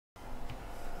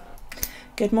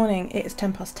Good morning, it's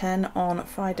 10:10 on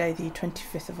Friday the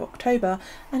 25th of October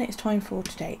and it's time for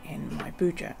Today in my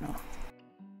BuJournal.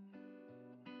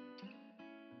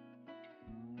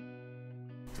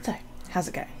 So, how's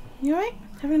it going? You alright?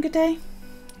 Having a good day?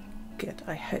 Good,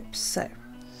 I hope so.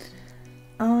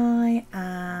 I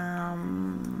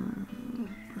am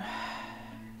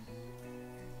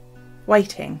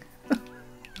waiting.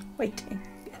 Waiting,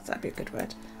 yes, that'd be a good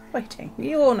word. Waiting.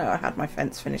 You all know I had my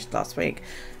fence finished last week.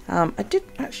 I did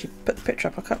actually put the picture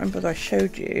up. I can't remember whether I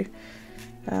showed you.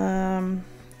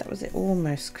 That was it,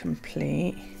 almost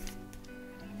complete.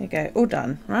 There you go, all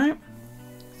done, right?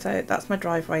 So that's my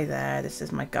driveway there. This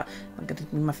is my gut. I'm going to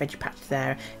do my veggie patch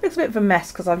there. It looks a bit of a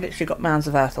mess because I've literally got mounds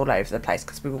of earth all over the place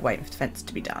because we were waiting for the fence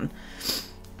to be done.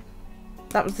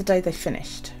 That was the day they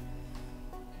finished.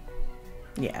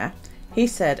 Yeah. He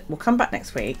said, we'll come back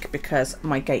next week because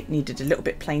my gate needed a little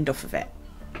bit planed off of it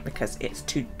because it's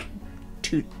too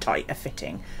tight a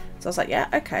fitting. So I was like, yeah,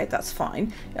 okay, that's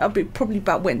fine. It'll be probably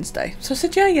about Wednesday. So I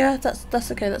said, yeah,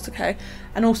 that's okay, that's okay.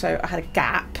 And also I had a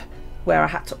gap where I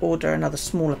had to order another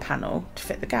smaller panel to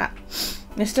fit the gap.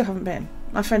 And they still haven't been.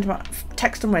 I phoned him up,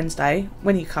 text on Wednesday,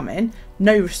 when you come in,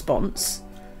 no response.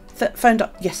 Phoned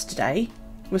up yesterday,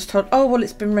 was told, oh, well,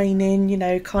 it's been raining, you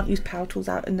know, can't use power tools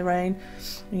out in the rain.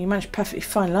 And you managed perfectly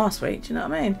fine last week, do you know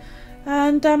what I mean?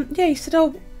 And yeah, he said,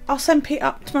 oh, I'll send Pete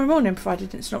up tomorrow morning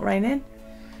provided it's not raining.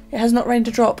 It has not rained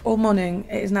a drop all morning.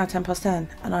 It is now 10:10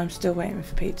 and I'm still waiting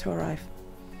for Pete to arrive.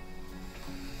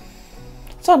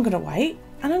 So I'm going to wait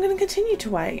and I'm going to continue to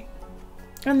wait.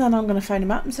 And then I'm going to phone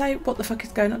him up and say, what the fuck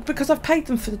is going on? Because I've paid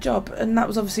them for the job and that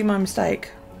was obviously my mistake.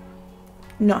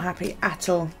 Not happy at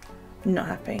all. Not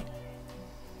happy.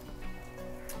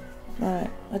 Right,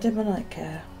 I did my night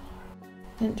care.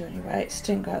 Didn't do any rates,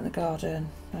 didn't go out in the garden.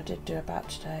 I did do a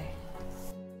batch today.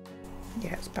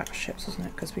 Yeah, it's battleships, isn't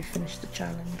it? Because we finished the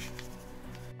challenge.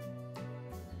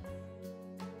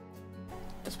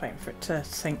 Just waiting for it to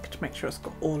sync to make sure it's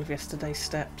got all of yesterday's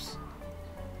steps.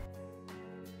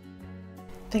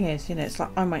 Thing is, you know, it's like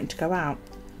I'm waiting to go out,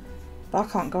 but I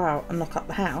can't go out and knock up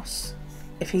the house.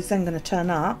 If he's then going to turn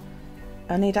up,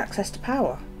 I need access to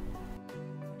power.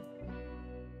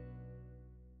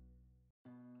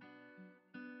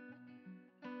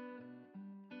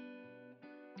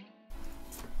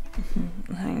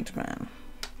 Hanged man.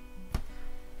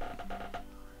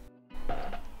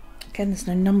 Again, there's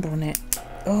no number on it.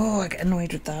 Oh, I get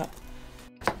annoyed with that.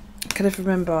 I can never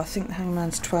remember. I think the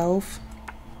hangman's 12.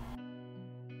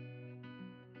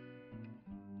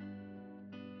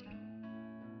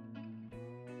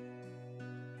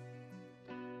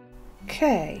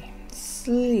 Okay,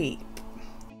 sleep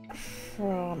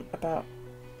from about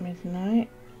midnight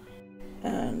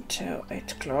until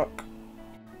 8 o'clock.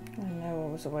 I know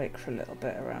I was awake for a little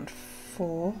bit around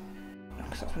 4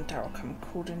 because that's when Daryl came and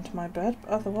called into my bed,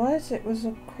 but otherwise it was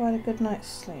quite a good night's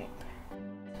sleep.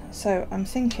 So I'm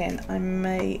thinking I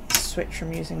may switch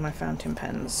from using my fountain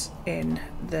pens in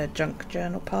the junk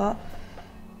journal part.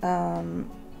 I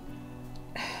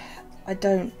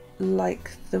don't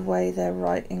like the way they're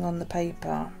writing on the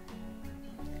paper.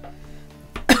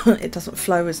 It doesn't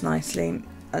flow as nicely.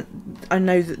 I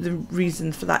know that the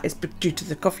reason for that is due to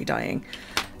the coffee dyeing.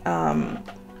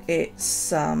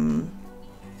 It's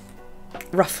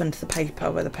roughened the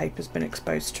paper where the paper's been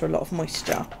exposed to a lot of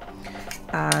moisture,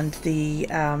 and the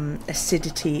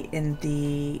acidity in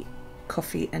the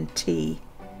coffee and tea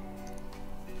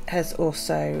has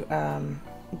also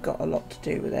got a lot to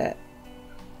do with it.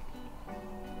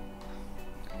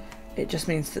 It just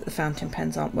means that the fountain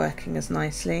pens aren't working as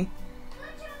nicely,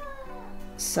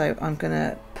 so I'm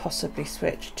gonna possibly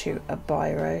switch to a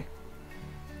biro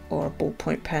or a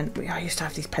ballpoint pen. I used to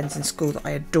have these pens in school that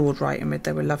I adored writing with.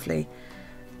 They were lovely.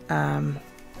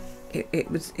 It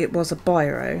was a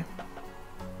biro,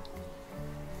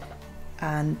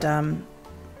 and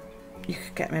you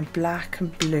could get them in black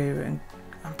and blue, and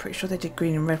I'm pretty sure they did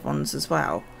green and red ones as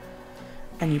well.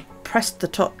 And you pressed the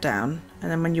top down,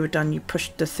 and then when you were done you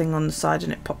pushed the thing on the side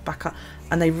and it popped back up,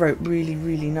 and they wrote really,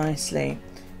 really nicely.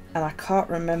 And I can't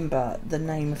remember the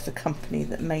name of the company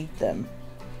that made them.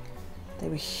 They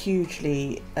were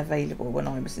hugely available when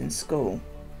I was in school.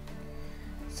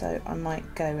 So I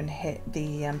might go and hit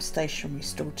the stationery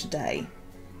store today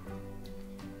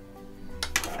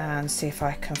and see if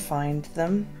I can find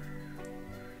them.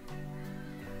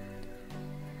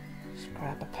 Just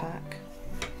grab a pack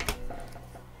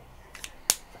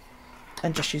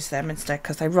and just use them instead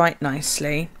because they write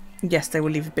nicely. Yes, they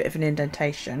will leave a bit of an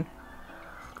indentation,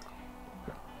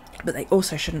 but they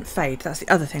also shouldn't fade. That's the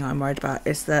other thing I'm worried about,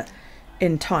 is that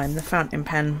in time the fountain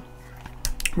pen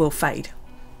will fade.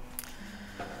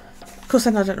 course,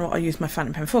 then I don't know what I use my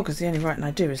fountain pen for because the only writing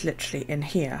I do is literally in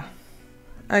here.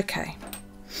 Okay.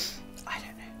 I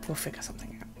don't know. We'll figure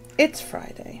something out. It's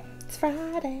Friday. It's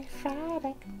Friday,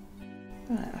 Friday.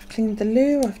 Right, I've cleaned the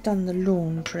loo, I've done the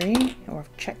laundry, or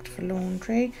I've checked for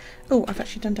laundry. Oh, I've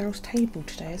actually done Daryl's table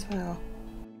today as well.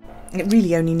 It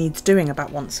really only needs doing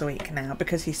about once a week now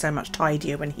because he's so much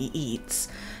tidier when he eats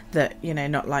that, you know,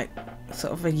 not like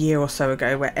sort of a year or so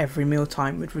ago where every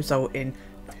mealtime would result in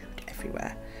food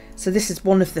everywhere. So this is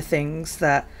one of the things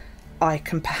that I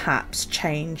can perhaps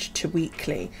change to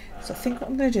weekly. So I think what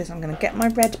I'm going to do is I'm going to get my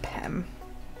red pen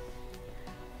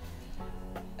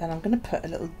and I'm going to put a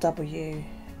little W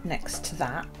next to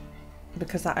that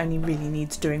because that only really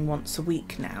needs doing once a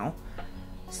week now.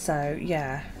 So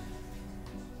yeah,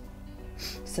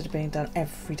 instead of being done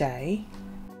every day.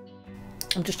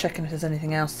 I'm just checking if there's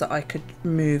anything else that I could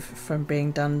move from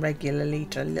being done regularly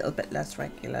to a little bit less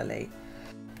regularly.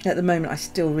 At the moment I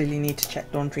still really need to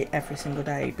check laundry every single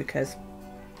day because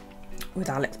with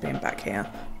Alex being back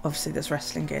here, obviously there's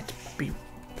wrestling gear to be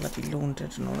bloody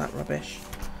laundered and all that rubbish.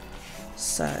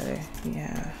 So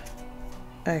yeah,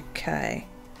 okay.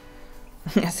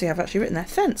 See, I've actually written there,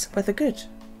 fence, weather good.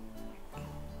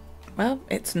 Well,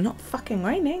 it's not fucking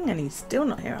raining and he's still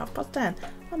not here at 10:30.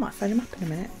 I might phone him up in a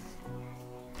minute.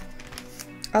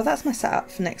 Oh, that's my setup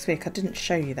for next week. I didn't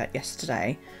show you that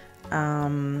yesterday.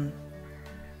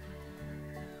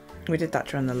 We did that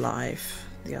during the live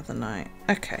the other night.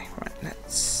 Okay, right,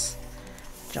 let's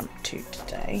jump to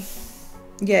today.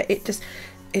 Yeah, it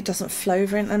doesn't flow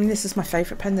very. I mean, this is my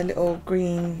favourite pen, the little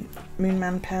green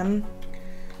Moonman pen.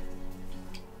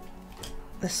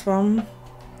 This one.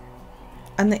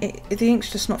 And the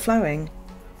ink's just not flowing.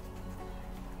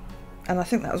 And I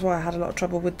think that was why I had a lot of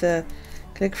trouble with the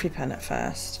calligraphy pen at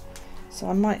first. So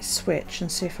I might switch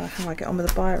and see how I get on with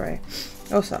the biro.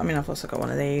 Also, I mean, I've also got one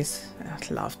of these.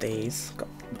 I love these.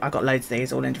 I've got loads of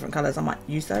these all in different colours. I might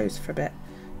use those for a bit.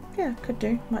 Yeah, could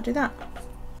do. Might do that.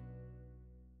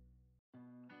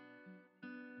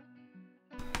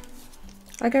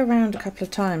 I go around a couple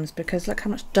of times because look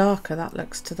how much darker that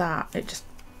looks to that. It just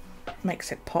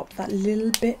makes it pop that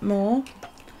little bit more.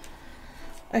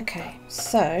 Okay,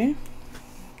 so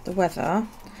the weather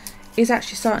is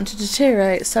actually starting to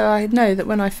deteriorate, so I know that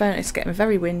when I phone, it's getting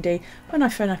very windy. When I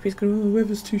phone up, he's going, oh, the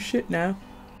weather's too shit now.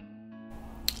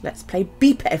 Let's play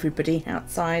beep at everybody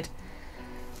outside.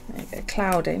 There you go,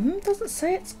 cloudy. Doesn't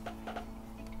say it's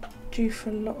due for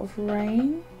a lot of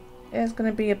rain. There's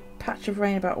going to be a patch of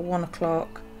rain about 1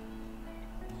 o'clock.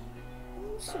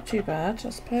 It's not too bad,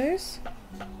 I suppose.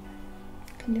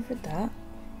 Can you live with that?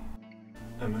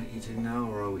 Am I eating now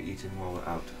or are we eating while we're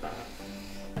out?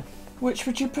 Which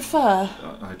would you prefer?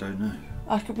 I don't know.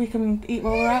 We can eat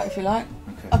while we're out if you like.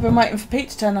 Okay. I've been waiting for Pete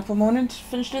to turn up all morning to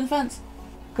finish doing the fence.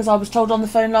 Because I was told on the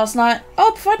phone last night,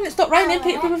 oh, providing it's not raining,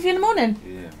 Pete will be with you in the morning.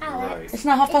 Yeah, right. It's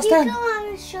now 10:30. If you go out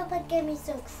of the shop and give me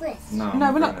some crisps.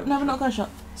 No, we're not going to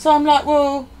shop. So I'm like,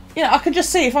 well, you know, I can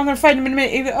just see if I'm going to phone him in a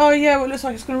minute. He'll go, oh yeah, well, it looks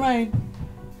like it's going to rain.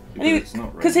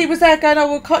 Because he was there going,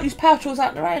 oh, we can't use power tools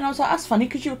out in the rain. I was like, that's funny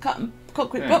because you were cutting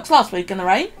concrete blocks last week in the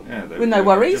rain. Yeah, with no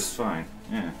worries. Just fine.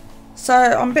 Yeah. So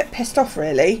I'm a bit pissed off,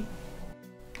 really.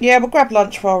 Yeah, we'll grab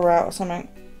lunch while we're out or something.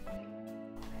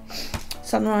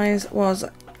 Sunrise was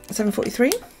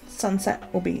 7:43. Sunset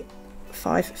will be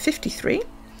 5:53.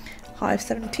 High of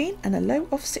 17 and a low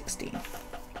of 16.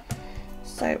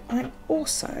 So I'm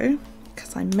also,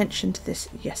 because I mentioned this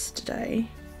yesterday,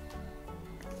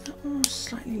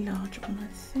 slightly larger one,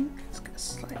 I think. Let's get a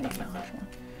slightly larger one.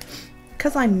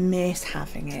 Because I miss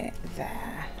having it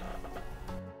there.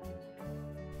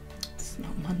 It's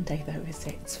not Monday though, is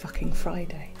it? It's fucking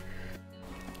Friday.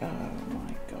 Oh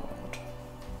my god.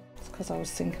 It's because I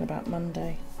was thinking about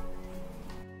Monday.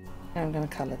 I'm going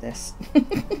to colour this.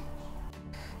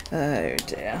 Oh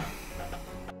dear.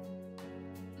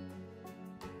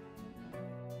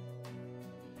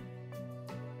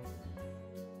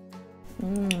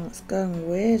 It's going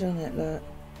weird on it, look.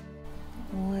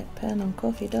 White pen on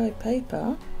coffee dyed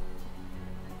paper.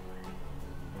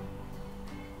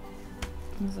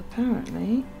 There's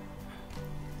apparently...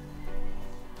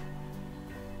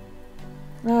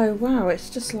 Oh wow, it's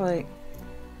just like...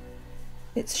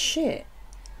 It's shit.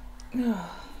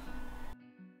 Oh.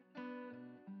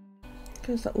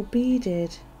 Feels like all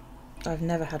beaded. I've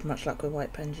never had much luck with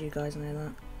white pens, you guys know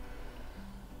that.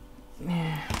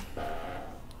 Yeah.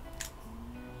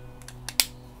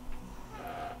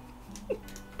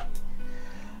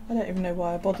 I don't even know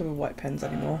why I bother with white pens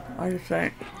anymore. I just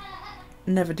don't.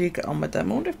 Never do get on with them.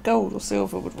 I wonder if gold or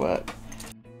silver would work.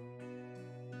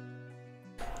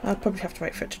 I'll probably have to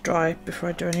wait for it to dry before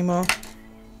I do any more.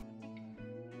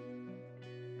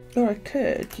 Or I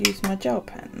could use my gel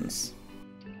pens.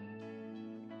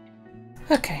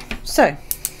 Okay, so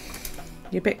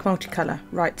your Bic multicolour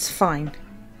writes fine,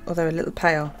 although a little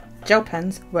pale. Gel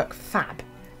pens work fab.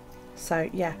 So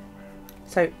yeah.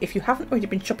 So if you haven't already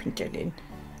been shopping, Jillian,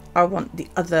 I want the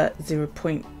other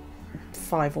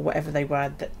 0.5 or whatever they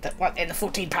were that were in the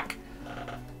 14 pack.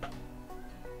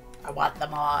 I want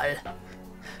them all.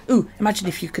 Ooh, imagine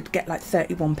if you could get like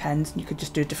 31 pens and you could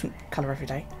just do a different colour every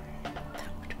day. That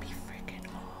would be freaking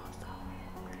awesome.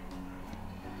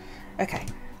 Okay,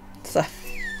 so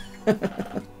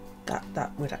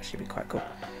that would actually be quite cool.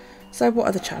 So what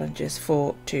are the challenges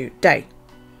for today?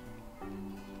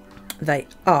 They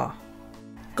are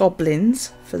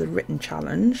goblins for the written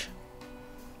challenge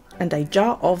and a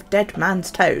jar of dead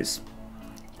man's toes.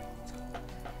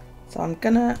 So I'm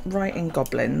gonna write in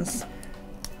goblins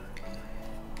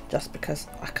just because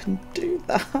I can do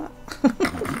that.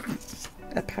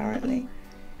 Apparently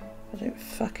I don't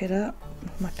fuck it up.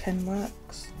 My pen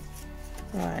works.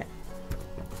 Right,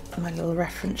 my little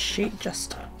reference sheet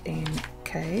just in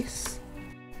case.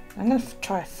 I'm gonna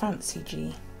try a fancy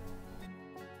G.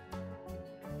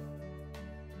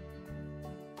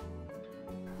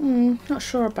 Not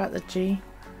sure about the G.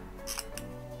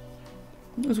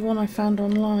 It was one I found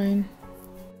online.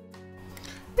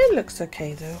 It looks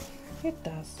okay though. It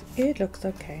does. It looks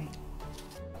okay.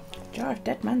 Jar of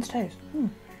dead man's toes.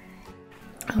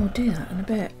 I will do that in a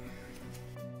bit.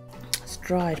 It's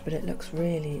dried, but it looks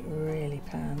really, really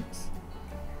pants.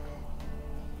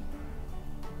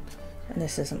 And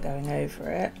this isn't going over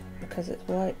it because it's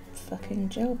white fucking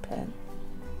gel pen.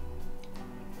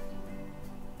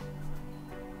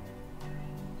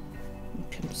 You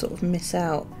can sort of miss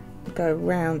out, go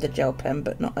around the gel pen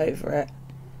but not over it.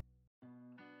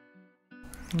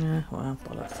 Yeah, well,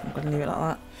 bollocks. I'm going to leave it like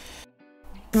that.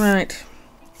 Right.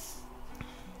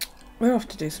 We're off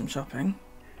to do some shopping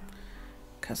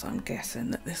because I'm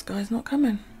guessing that this guy's not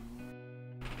coming.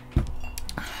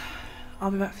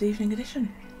 I'll be back for the evening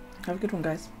edition. Have a good one,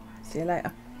 guys. See you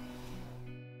later.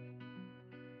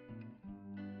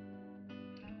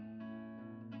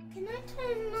 Can I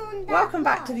turn on that Welcome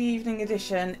back to light? the evening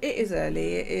edition. It is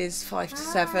early. It is 5 to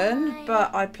 7, Hi.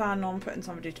 but I plan on putting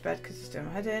somebody to bed because he's doing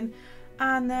my head in.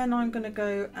 And then I'm going to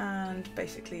go and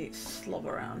basically slob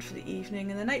around for the evening.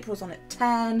 And then April's on at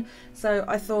 10. So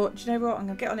I thought, do you know what? I'm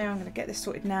going to get on here. I'm going to get this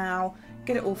sorted now.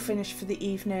 Get it all finished for the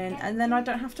evening. And then I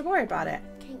don't have to worry about it.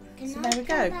 Can So I there we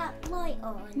turn go. that light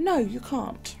on? No, you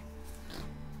can't.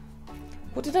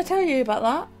 What did I tell you about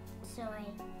that? Sorry.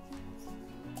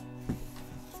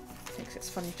 Thinks it's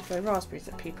funny to blow raspberries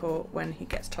at people when he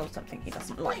gets told something he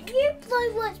doesn't like. You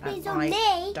blow raspberries on I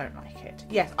me. don't like it.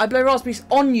 Yes, I blow raspberries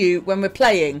on you when we're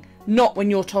playing, not when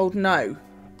you're told no.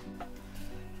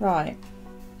 Right.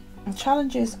 The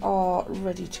challenges are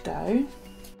ready to go.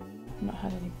 I've not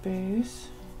had any booze.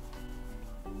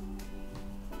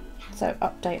 So,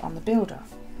 update on the builder.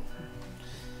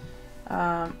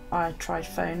 I tried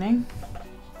phoning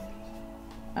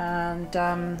and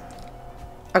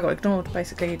I got ignored.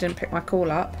 Basically, he didn't pick my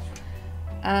call up,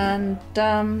 and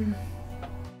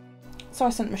so I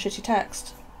sent him a shitty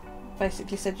text.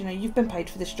 Basically said, you know, you've been paid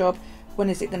for this job. When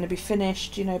is it going to be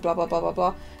finished? You know, blah blah blah blah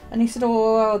blah. And he said,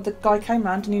 oh, well, the guy came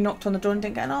round and he knocked on the door and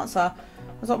didn't get an answer. I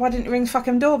was like, why didn't you ring the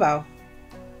fucking doorbell?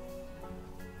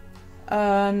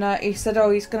 And he said,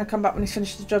 oh, he's going to come back when he's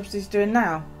finished the jobs he's doing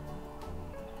now.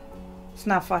 It's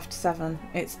now 5 to 7.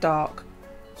 It's dark.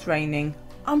 It's raining.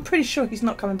 I'm pretty sure he's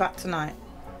not coming back tonight.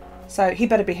 So he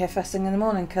better be here first thing in the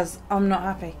morning because I'm not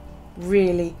happy.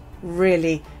 Really,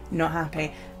 really not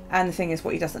happy. And the thing is,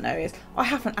 what he doesn't know is I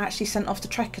haven't actually sent off the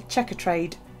checker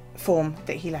trade form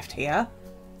that he left here.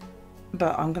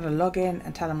 But I'm going to log in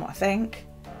and tell him what I think.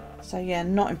 So yeah,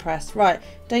 not impressed. Right,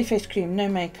 day face cream, no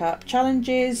makeup.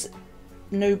 Challenges,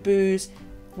 no booze,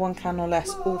 1 can or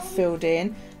less, all filled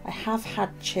in. I have had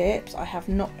chips. I have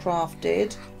not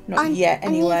crafted. Not yet,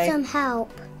 anyway. I need some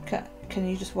help. Can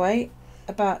you just wait?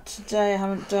 About today, I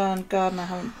haven't done. Garden, I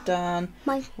haven't done.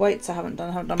 Weights, I haven't done.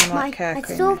 I haven't done my night care cream.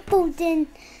 I saw folding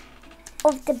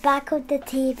of the back of the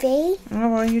TV. Oh,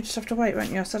 well, you just have to wait,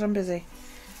 won't you? I said I'm busy.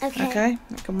 Okay. Okay,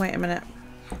 I can wait a minute.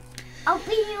 I'll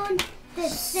be on the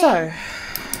So,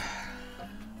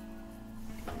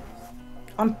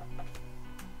 I'm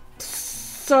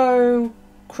so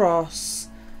cross.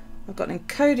 I've got an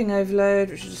encoding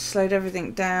overload, which just slowed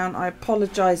everything down. I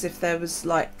apologise if there was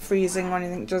like freezing or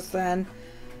anything just then.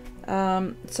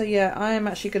 So yeah, I am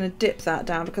actually going to dip that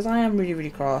down because I am really, really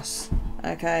cross.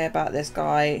 Okay, about this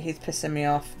guy. He's pissing me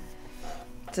off.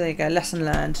 So there you go, lesson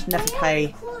learned. Never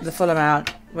pay the full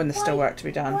amount when there's still work to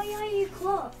be done. Why are you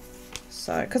cross?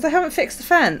 So, because they haven't fixed the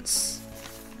fence.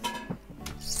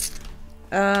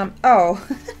 Oh,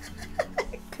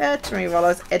 it occurred to me while I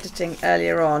was editing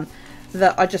earlier on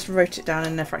that I just wrote it down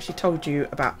and never actually told you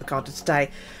about the card of today.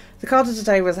 The card of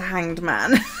today was a hanged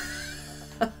man.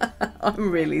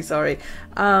 I'm really sorry.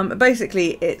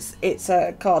 Basically, it's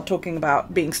a card talking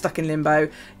about being stuck in limbo.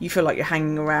 You feel like you're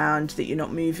hanging around, that you're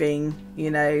not moving.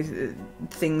 You know,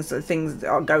 things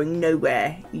are going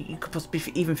nowhere. You could possibly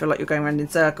even feel like you're going around in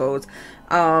circles.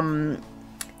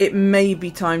 It may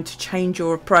be time to change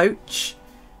your approach.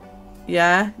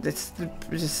 Yeah, this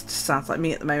just sounds like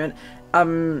me at the moment.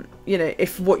 You know,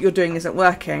 if what you're doing isn't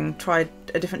working, try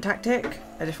a different tactic,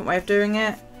 a different way of doing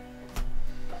it.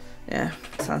 Yeah,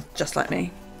 sounds just like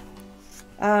me.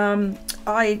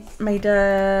 I made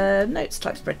a notes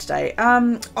type spread today.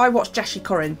 I watched Jashi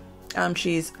Corin.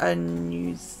 She's a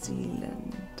New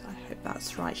Zealand. I hope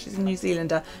that's right. She's a New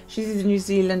Zealander. She's either New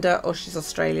Zealander or she's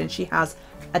Australian. She has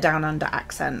a down under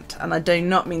accent, and I do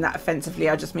not mean that offensively.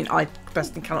 I just mean I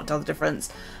personally cannot tell the difference.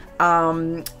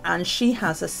 And she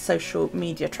has a social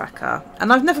media tracker,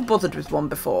 and I've never bothered with one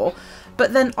before,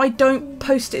 but then I don't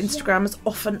post to Instagram as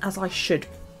often as I should,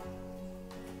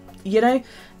 you know.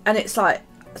 And it's like,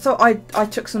 so I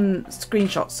took some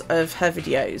screenshots of her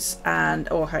videos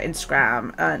or her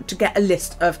Instagram to get a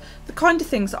list of the kind of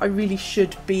things that I really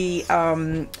should be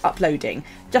uploading,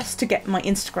 just to get my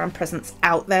Instagram presence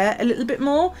out there a little bit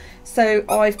more. So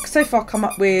I've so far come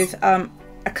up with a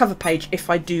cover page if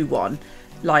I do one.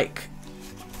 Like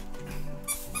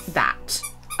that.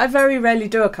 I very rarely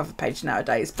do a cover page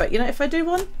nowadays, but you know, if I do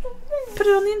one, put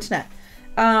it on the internet.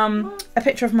 A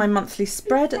picture of my monthly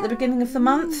spread at the beginning of the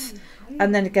month,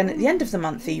 and then again at the end of the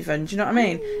month even, do you know what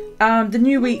I mean? The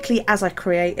new weekly as I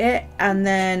create it, and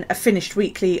then a finished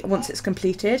weekly once it's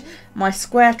completed. My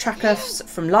square tracker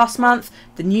from last month,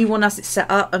 the new one as it's set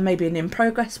up, and maybe an in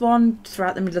progress one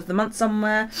throughout the middle of the month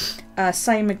somewhere.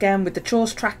 Same again with the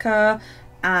chores tracker.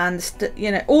 And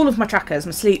you know, all of my trackers,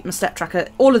 my sleep, my step tracker,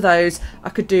 all of those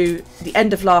I could do the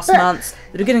end of last month,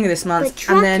 the beginning of this month,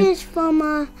 and then trackers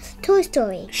from Toy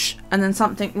Story. And then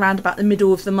something round about the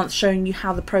middle of the month showing you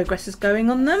how the progress is going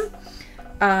on them.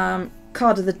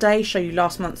 Card of the day, show you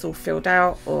last month's all filled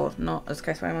out or not, as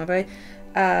the case may be.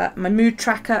 My mood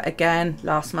tracker, again,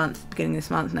 last month, beginning of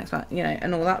this month, next month, you know,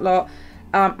 and all that lot.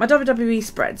 My WWE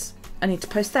spreads, I need to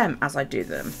post them as I do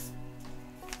them.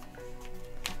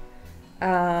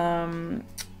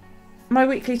 My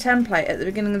weekly template at the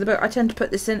beginning of the book, I tend to put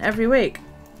this in every week.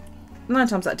 9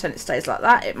 times out of 10 it stays like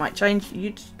that. It might change,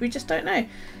 we just don't know.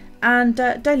 And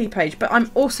daily page, but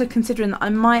I'm also considering that I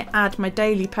might add my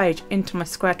daily page into my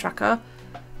square tracker,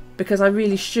 because I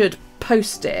really should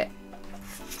post it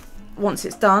once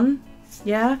it's done.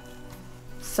 Yeah,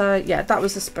 so yeah, that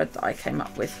was the spread that I came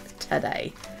up with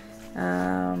today.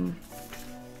 Where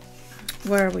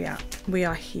are we at? We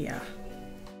are here.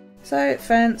 So,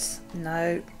 fence,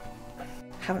 no.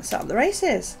 Haven't set up the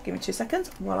races. Give me 2 seconds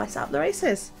while I set up the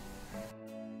races.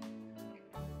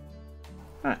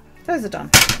 Right, those are done.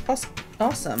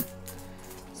 Awesome.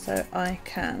 So I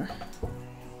can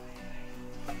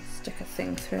stick a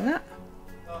thing through that.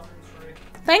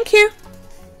 Thank you.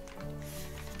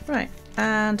 Right,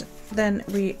 and then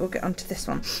we will get onto this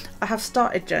one. I have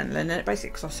started journaling, and it basically,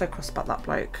 because I was so cross about that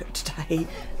bloke today,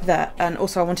 that, and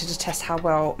also I wanted to test how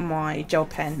well my gel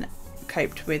pen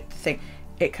coped with the thing.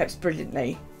 It copes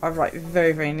brilliantly. I write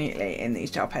very, very neatly in these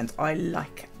gel pens. I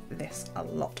like this a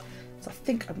lot, so I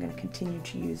think I'm going to continue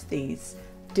to use these.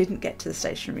 Didn't get to the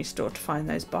stationery store to find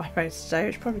those biros today,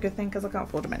 which is probably a good thing because I can't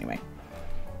afford them anyway.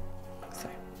 So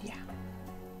yeah.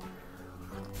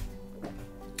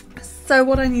 So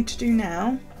what I need to do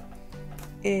now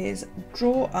is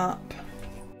draw up.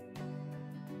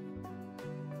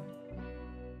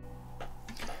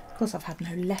 Of course, I've had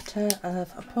no letter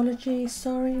of apology.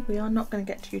 Sorry, we are not going to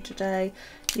get to you today.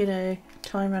 You know,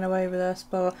 time ran away with us,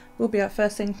 but we'll be out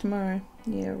first thing tomorrow.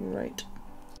 Yeah, right.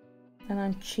 And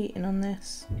I'm cheating on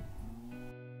this.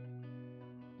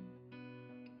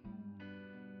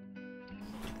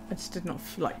 I just did not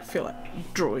feel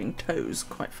like drawing toes,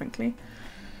 quite frankly.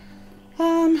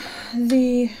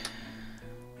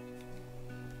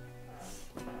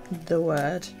 The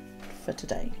word for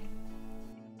today.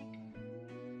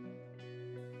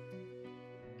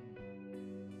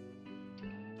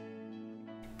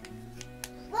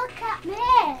 Look at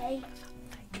me.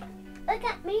 Look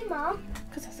at me, Mum.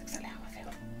 Because that's exactly how I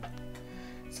feel.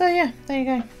 So yeah, there you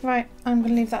go. Right, I'm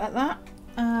going to leave that at that,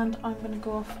 and I'm going to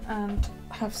go off and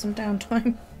have some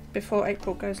downtime before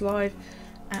April goes live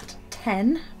at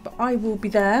 10. But I will be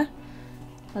there.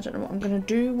 I don't know what I'm going to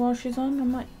do while she's on. I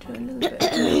might do a little bit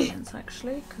of maintenance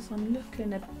actually, because I'm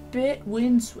looking a bit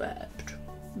windswept.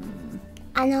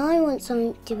 And I want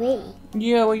something to eat.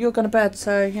 Yeah, well, you're going to bed,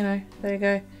 so, you know, there you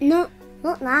go. No,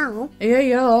 not now. Yeah,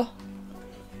 you are.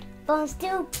 But I'm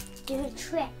still doing a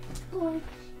trick. You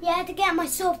had to get my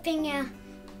sword finger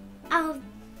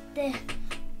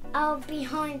out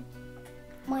behind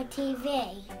my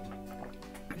TV.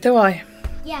 Do I?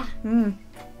 Yeah.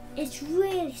 It's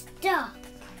really stuck.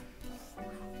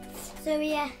 So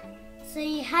yeah, so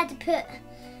you had to put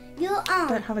your arm.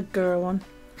 Don't have a girl on.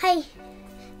 Hey,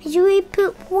 should we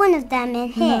put one of them in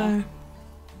here? No.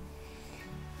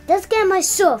 Let's get my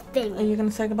sword Are finger. you going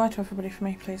to say goodbye to everybody for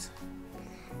me, please?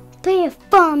 Put your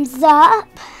thumbs up.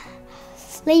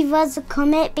 Leave us a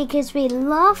comment because we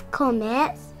love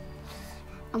comments.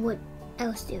 And what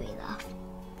else do we love?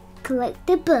 Collect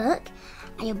the book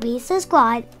and you'll be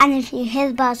subscribed. And if you hit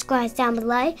the bell subscribe down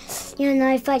below, you'll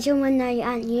know if you want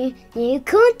new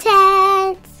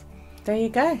content. There you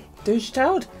go. Do as you're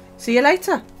told. See you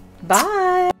later.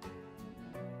 Bye.